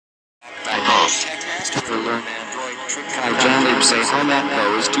जानिब से हम आपको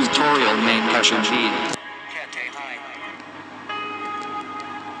इस ट्यूटोरियल में खुशामदीद।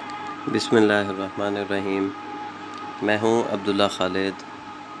 बिस्मिल्लाहिर्रहमानिर्रहीम। मैं हूँ अब्दुल्ला खालिद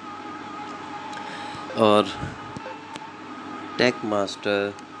और take master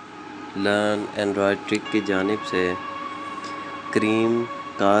learn Android trick की जानिब से करीम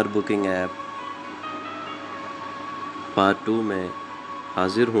कार बुकिंग ऐप पार्ट 2 में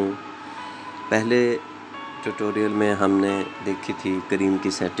हाज़िर हूँ। पहले ट्यूटोरियल में हमने देखी थी करीम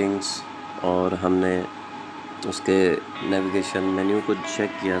की सेटिंग्स और हमने उसके नेविगेशन मेन्यू को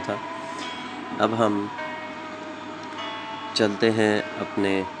चेक किया था। अब हम चलते हैं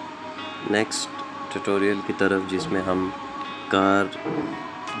अपने नेक्स्ट ट्यूटोरियल की तरफ, जिसमें हम कार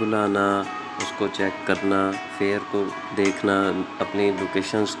बुलाना, उसको चेक करना, फेयर को देखना, अपनी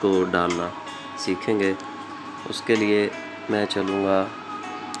लोकेशंस को डालना सीखेंगे। उसके लिए मैं चलूँगा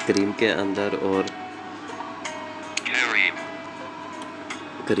करीम के अंदर और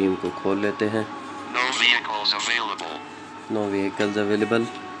करीम को खोल लेते हैं। No vehicles available.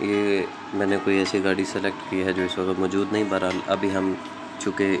 ये मैंने कोई ऐसी गाड़ी सेलेक्ट की है जो इस वक्त मौजूद नहीं। बहरहाल अभी हम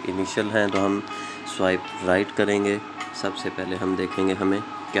चूँकि इनिशियल हैं तो हम स्वाइप राइट करेंगे। सबसे पहले हम देखेंगे हमें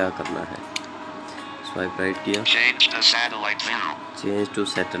क्या करना है। स्वाइप राइट किया, चेंज टू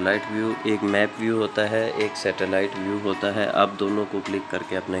सैटेलाइट व्यू। एक मैप व्यू होता है, एक सैटेलाइट व्यू होता है। आप दोनों को क्लिक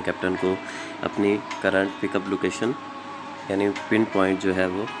करके अपने कैप्टन को अपनी करंट पिकअप लोकेशन यानी पिन पॉइंट जो है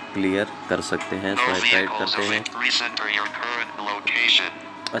वो क्लियर कर सकते हैं। स्वाइप राइट करते हैं।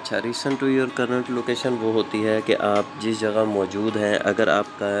 अच्छा, recent to your current location वो होती है कि आप जिस जगह मौजूद हैं, अगर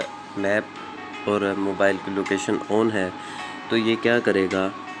आपका मैप और मोबाइल की लोकेशन ऑन है तो ये क्या करेगा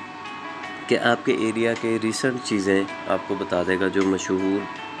कि आपके एरिया के रीसेंट चीज़ें आपको बता देगा। जो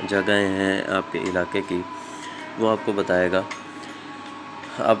मशहूर जगहें हैं आपके इलाके की वो आपको बताएगा।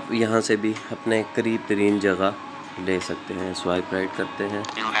 अब यहाँ से भी अपने करीब तरीन जगह ले सकते हैं। स्वाइप राइट करते हैं।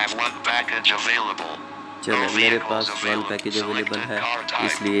 चलो, मेरे पास 1 पैकेज अवेलेबल है,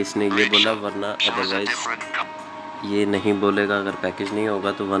 इसलिए इसने ये बोला, वरना अदरवाइज़ ये नहीं बोलेगा। अगर पैकेज नहीं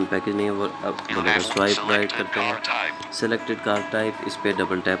होगा तो 1 पैकेज नहीं बोलेगा। स्वाइप राइट करते हैं, सेलेक्टेड कार टाइप, इस पर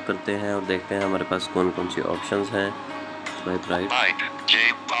डबल टैप करते हैं और देखते हैं हमारे पास कौन कौन सी ऑप्शंस हैं। स्वाइप राइट, बाइक,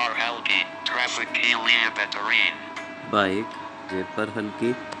 जेब पर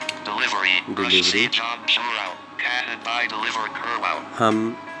हल्की, डिलीवरी।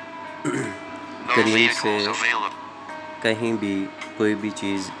 हम करीम से कहीं भी कोई भी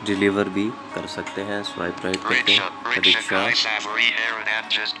चीज़ डिलीवर भी कर सकते हैं। स्वाइप राइट करते हैं, रिक्शा,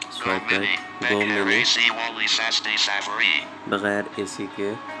 स्वाइप राइट, गो मिनी, बगैर एसी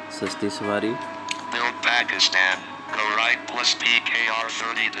के सस्ती सवारी।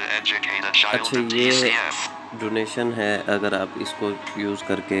 अच्छा, ये डोनेशन है। अगर आप इसको यूज़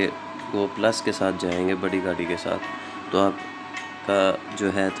करके गो प्लस के साथ जाएंगे, बड़ी गाड़ी के साथ, तो आपका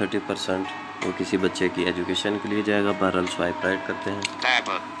जो है 30% वो किसी बच्चे की एजुकेशन के लिए जाएगा। बहरहाल स्वाइप राइट करते हैं।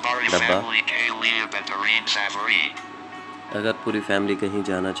 डब्बा, अगर पूरी फैमिली कहीं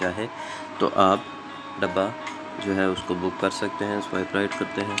जाना चाहे तो आप डब्बा जो है उसको बुक कर सकते हैं। स्वाइप राइट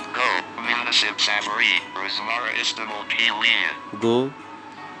करते हैं। गो,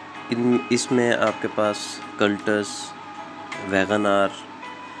 इसमें आपके पास कल्टस, वैगन आर,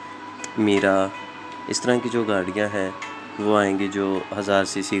 मीरा, इस तरह की जो गाड़ियां हैं वो आएंगी, जो 1000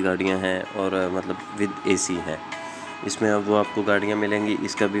 सीसी गाड़ियां हैं और मतलब विद एसी हैं। इसमें अब वो आपको गाड़ियां मिलेंगी।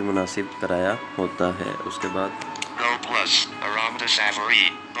 इसका भी मुनासिब किराया होता है। उसके बाद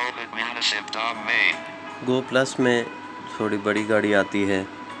गो प्लस में थोड़ी बड़ी गाड़ी आती है,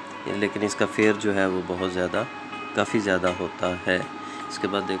 लेकिन इसका फेयर जो है वो बहुत ज़्यादा, काफ़ी ज़्यादा होता है। इसके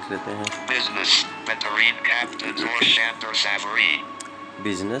बाद देख लेते हैं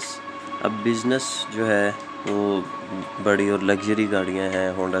बिज़नेस। अब बिज़नेस जो है वो बड़ी और लग्जरी गाड़ियां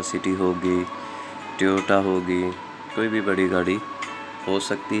हैं। होंडा सिटी होगी, टोयोटा होगी, कोई भी बड़ी गाड़ी हो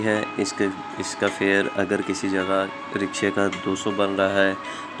सकती है। इसका फेयर अगर किसी जगह रिक्शे का 200 बन रहा है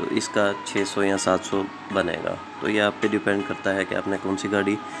तो इसका 600 या 700 बनेगा। तो ये आप पे डिपेंड करता है कि आपने कौन सी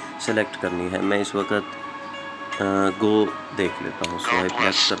गाड़ी सेलेक्ट करनी है। मैं इस वक्त गो देख लेता हूँ। स्वाइप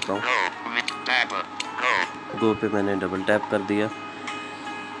लेफ्ट करता हूँ। गो पे मैंने डबल टैप कर दिया।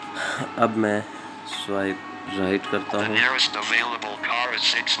 अब मैं स्वाइप राइट करता हूँ।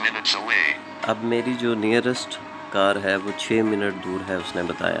 अब मेरी जो नियरेस्ट कार है वो 6 मिनट दूर है, उसने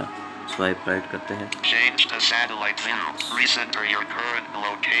बताया। स्वाइप राइट करते हैं।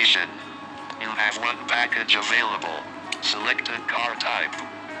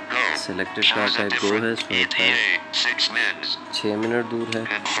 सेलेक्टेड कार टाइप गो है। स्वाइप राइट, 6 मिनट दूर है।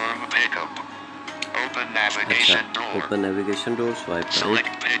 Open navigation door. Swipe right,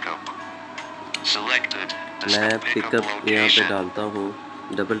 मैं पिकअप यहाँ पे डालता हूँ,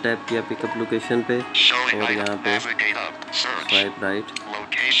 डबल टैप किया पिकअप लोकेशन पे और यहाँ पे स्वाइप राइट,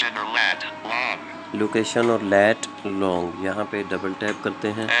 लोकेशन और लैट लॉन्ग, यहाँ पे डबल टैप करते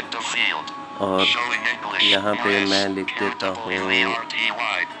हैं और यहाँ पे मैं लिख देता हूँ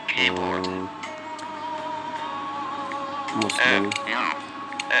मुस्लिम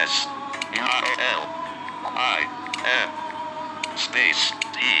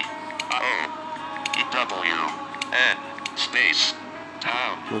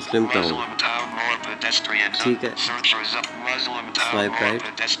मुस्लिम टाउन, ठीक है। Swipe right,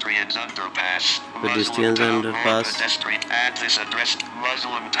 pedestrians underpass.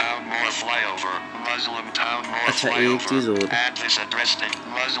 अच्छा एक चीज़ और,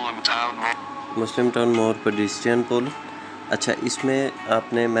 मुस्लिम टाउन मोर पेडेस्ट्रियन पुल। अच्छा इसमें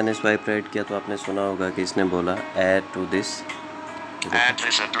आपने, मैंने स्वाइप राइट किया तो आपने सुना होगा कि इसने बोला ऐड टू दिस।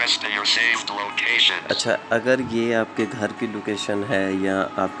 अच्छा अगर ये आपके घर की लोकेशन है या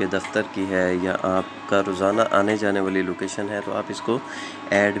आपके दफ्तर की है या आपका रोज़ाना आने जाने वाली लोकेशन है तो आप इसको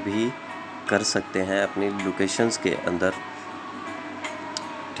ऐड भी कर सकते हैं अपनी लोकेशंस के अंदर,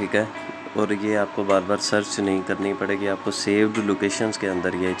 ठीक है। और ये आपको बार बार सर्च नहीं करनी पड़ेगी, आपको सेव्ड लोकेशंस के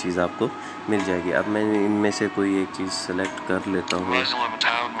अंदर ये चीज़ आपको मिल जाएगी। अब मैं इनमें से कोई एक चीज़ सेलेक्ट कर लेता हूँ,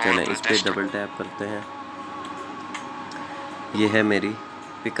 चलें इस पर डबल टैप करते हैं। ये है मेरी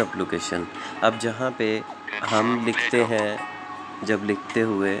पिकअप लोकेशन। अब जहाँ पे हम लिखते हैं, जब लिखते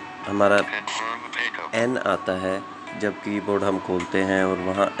हुए हमारा एन आता है, जब कीबोर्ड हम खोलते हैं और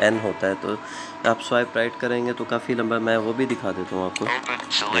वहाँ एन होता है तो आप स्वाइप राइट करेंगे तो काफ़ी लंबा, मैं वो भी दिखा देता हूँ आपको।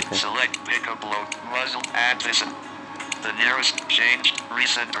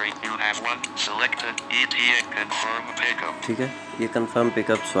 ठीक है, ये कंफर्म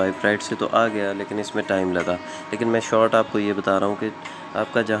पिकअप स्वाइप राइट से तो आ गया, लेकिन इसमें टाइम लगा। लेकिन मैं शॉर्ट आपको ये बता रहा हूँ कि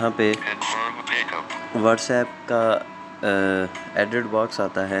आपका जहाँ पे व्हाट्सएप का एडिट बॉक्स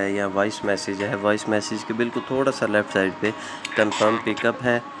आता है या वॉइस मैसेज है, वॉइस मैसेज के बिल्कुल थोड़ा सा लेफ़्ट साइड पे कंफर्म पिकअप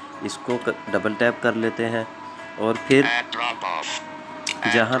है, इसको डबल टैप कर लेते हैं और फिर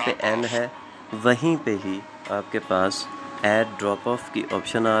जहाँ पे एन है वहीं पे ही आपके पास ऐड ड्रॉप ऑफ की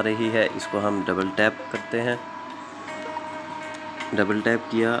ऑप्शन आ रही है, इसको हम डबल टैप करते हैं। डबल टैप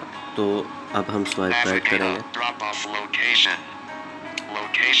किया तो अब हम स्वाइप राइट करेंगे,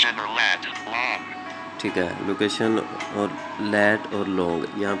 ठीक है। लोकेशन और लैट और लॉन्ग,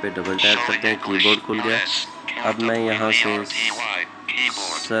 यहाँ पे डबल टैप करते हैं, कीबोर्ड खुल गया। अब मैं यहाँ से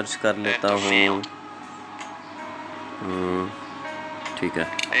सर्च कर लेता हूँ, ठीक है,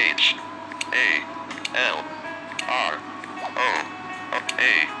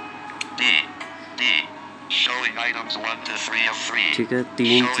 ठीक है।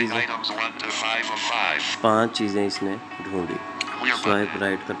 3 चीज़ें, 5 चीज़ें इसने ढूंढी। स्वाइप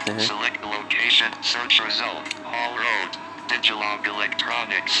राइट करते हैं,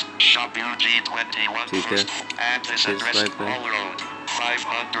 ठीक है, फिर स्वाइप राइट।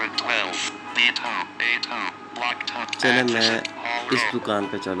 चले मैं इस दुकान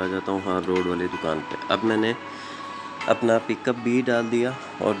पे चला जाता हूँ, हाँ रोड वाली दुकान पे। अब मैंने अपना पिकअप भी डाल दिया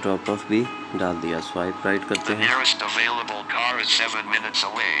और ड्रॉप ऑफ भी डाल दिया। स्वाइप राइट करते हैं,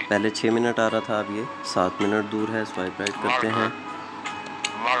 पहले 6 मिनट आ रहा था, अब ये 7 मिनट दूर है। स्वाइप राइट करते हैं,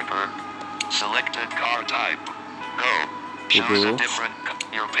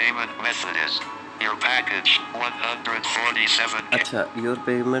 अच्छा your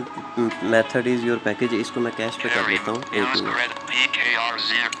payment method is your package, इसको मैं कैश पे कर लेता हूँ। 1 मिनट,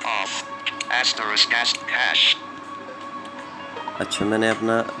 अच्छा मैंने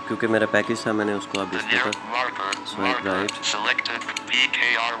अपना, क्योंकि मेरा पैकेज था मैंने उसको अब इसके ऊपर स्वाइप राइट,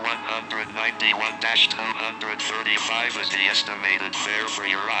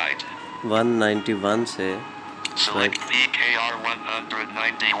 $191 से स्वाइप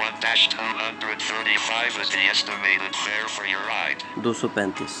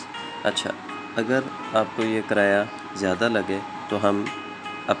 235। अच्छा अगर आपको ये किराया ज़्यादा लगे तो हम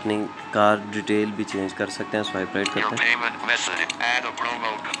अपनी कार डिटेल भी चेंज कर सकते हैं। स्वाइप राइट करते हैं,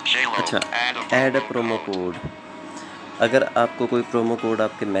 अच्छा ऐड अ प्रोमो कोड। अगर आपको कोई प्रोमो कोड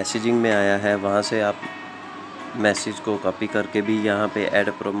आपके मैसेजिंग में आया है, वहाँ से आप मैसेज को कॉपी करके भी यहाँ पे ऐड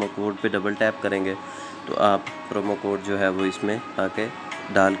अ प्रोमो कोड पे डबल टैप करेंगे तो आप प्रोमो कोड जो है वो इसमें आके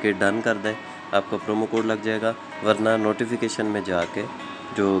डाल के डन कर दें, आपको प्रोमो कोड लग जाएगा। वरना नोटिफिकेशन में जाके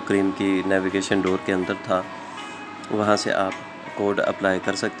जो क्रीम की नेविगेशन डोर के अंदर था वहाँ से आप कोड अप्लाई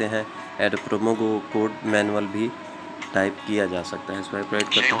कर सकते हैं। ऐड प्रोमो कोड मैनुअल भी टाइप किया जा सकता है। स्वाइप राइट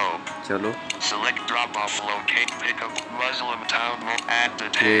करते हैं, चलो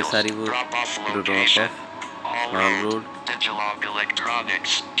ये सारी वो drop of Hall Road, Digilog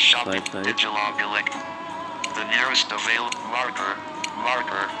Electronics, Shopping, Swipe right. Digilog The nearest available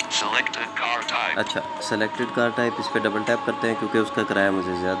marker, selected car type. अच्छा, सेलेक्टेड कार टाइप, इस पे डबल टैप करते हैं क्योंकि उसका किराया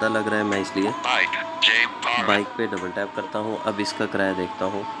मुझे ज़्यादा लग रहा है, मैं इसलिए बाइक पे डबल टैप करता हूँ। अब इसका किराया देखता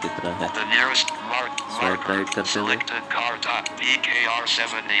हूँ कितना है। स्वाइप राइट करते हुए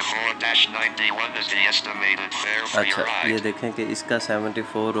अच्छा, ये देखें कि इसका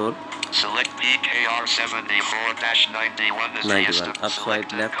 74 और 91। अब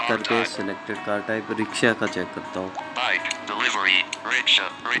स्वाइप लेफ्ट करके सिलेक्टेड कार टाइप रिक्शा का चेक करता हूँ।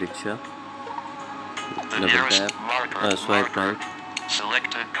 Rickshaw double tap, swipe right.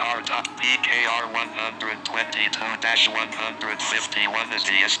 Selected car top PKR 122-151 is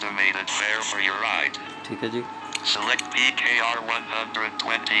the estimated fare for your ride. ठीक है जी। Select PKR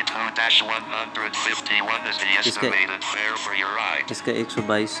 122-151 is the estimated fare for your ride. इसका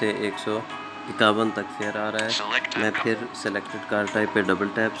 122 से 151 तक fair आ रहा है। मैं फिर सेलेक्टेड कार टाइप पे डबल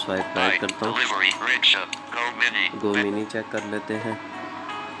टैप स्वाइप राइट करता हूँ। गो मिनी चेक कर लेते हैं।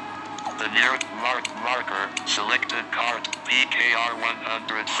 The nearest marker, selected car PKR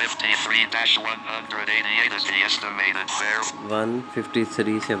 153-188 is the estimated fare.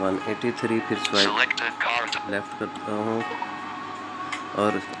 153 से 183, फिर स्वाइप लेफ्ट करता हूँ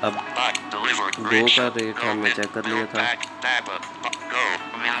और अब गो का रेट हमने चेक कर लिया था।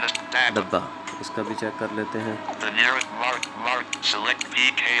 डब्बा, इसका भी चेक कर लेते हैं। The nearest mark, select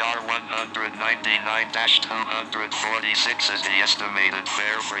PKR 199-246 is the estimated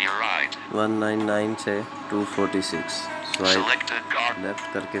fare for your ride. 199 से 246, स्वाइप लेफ्ट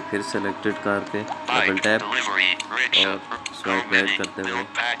करके फिर सेलेक्टेड कार पे डबल टैप और स्वाइप राइट करते हुए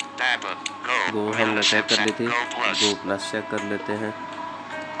गो हमने चेक कर ली थी, गो प्लस चेक कर लेते हैं।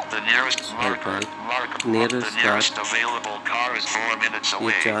 स्वाइप राइट, नियरेस्ट कार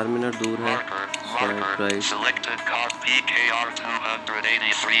ये 4 मिनट दूर है। स्वाइप राइट,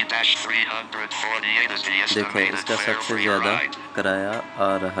 देखें इसका सबसे ज़्यादा किराया आ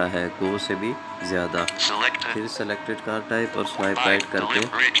रहा है, गो से भी ज़्यादा। फिर सेलेक्टेड कार टाइप और स्वाइप राइट करके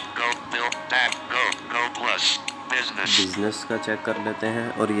बिजनेस का चेक कर लेते हैं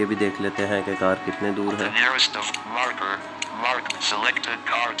और ये भी देख लेते हैं कि कार कितने दूर है। Selected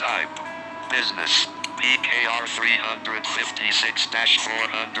car type, business, PKR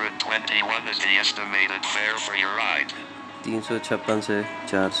 356-421 is the estimated fare for your ride. 356 से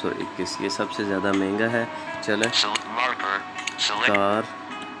 421, ये सबसे ज़्यादा महंगा है। चले कार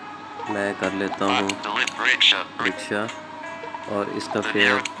मैं कर लेता हूँ रिक्शा और इसका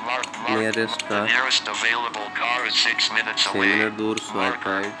फेयर नियरेस्ट कार 6 मिनट दूर। Swipe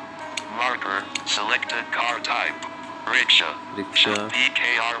right, Rickshaw.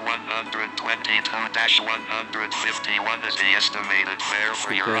 PKR 122-151 is the estimated fare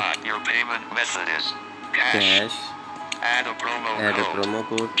for your ride. Your payment method is cash. Add a promo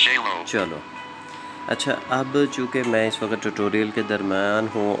code. चलो, अच्छा, अब चूँकि मैं इस वक्त ट्यूटोरियल के दरमियान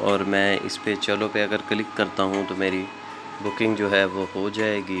हूँ और मैं इस पे चलो पे अगर क्लिक करता हूँ तो मेरी बुकिंग जो है वो हो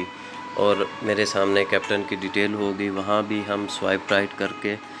जाएगी और मेरे सामने कैप्टन की डिटेल होगी। वहाँ भी हम स्वाइप राइट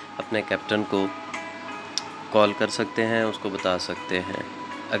करके अपने कैप्टन को कॉल कर सकते हैं, उसको बता सकते हैं।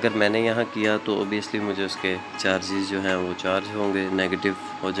 अगर मैंने यहाँ किया तो ओबियसली मुझे उसके चार्जेस जो हैं वो चार्ज होंगे, नेगेटिव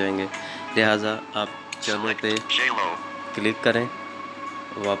हो जाएंगे। लिहाजा आप चलो पे क्लिक करें,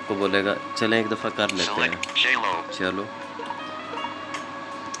 वो आपको बोलेगा। चलें एक दफ़ा कर लेते हैं। चलो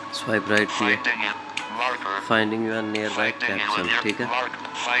स्वाइप राइट किया, finding your near by caption, ठीक है।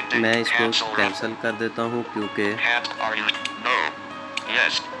 मैं इसको कैंसिल कर देता हूँ क्योंकि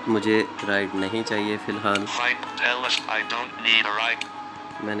मुझे राइड नहीं चाहिए फ़िलहाल।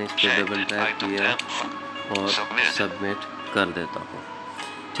 मैंने इस पर डबल टैप किया और सबमिट कर देता हूँ,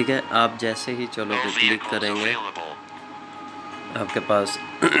 ठीक है। आप जैसे ही चलो पे क्लिक करेंगे आपके पास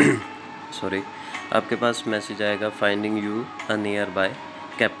आपके पास मैसेज आएगा finding you a near by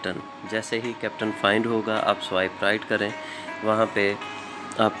captain. जैसे ही कैप्टन फाइंड होगा आप स्वाइप राइट करें, वहाँ पे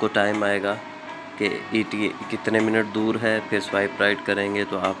आपको टाइम आएगा कि ईटी कितने मिनट दूर है। फिर स्वाइप राइट करेंगे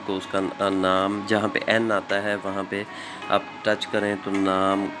तो आपको उसका नाम, जहाँ पे एन आता है वहाँ पे आप टच करें तो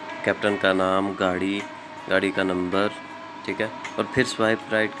नाम, कैप्टन का नाम, गाड़ी का नंबर, ठीक है। और फिर स्वाइप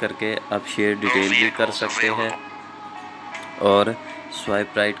राइट करके आप शेयर डिटेल भी कर सकते हैं और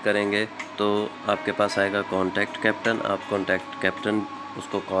स्वाइप राइट करेंगे तो आपके पास आएगा कॉन्टैक्ट कैप्टन। आप कॉन्टैक्ट कैप्टन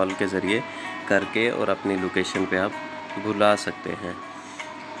उसको कॉल के ज़रिए करके और अपनी लोकेशन पे आप बुला सकते हैं।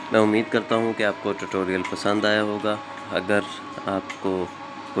 मैं उम्मीद करता हूँ कि आपको ट्यूटोरियल पसंद आया होगा। अगर आपको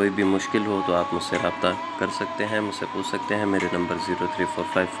कोई भी मुश्किल हो तो आप मुझसे रब्ता कर सकते हैं, मुझसे पूछ सकते हैं। मेरे नंबर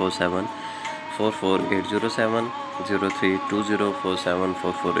 034547444807,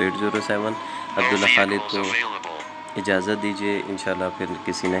 032047444807 अब्दुल्ला खालिद को इजाज़त दीजिए। इंशाल्लाह फिर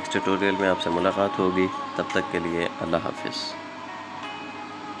किसी नेक्स्ट ट्यूटोरियल में आपसे मुलाकात होगी। तब तक के लिए अल्लाह हाफ़िज़।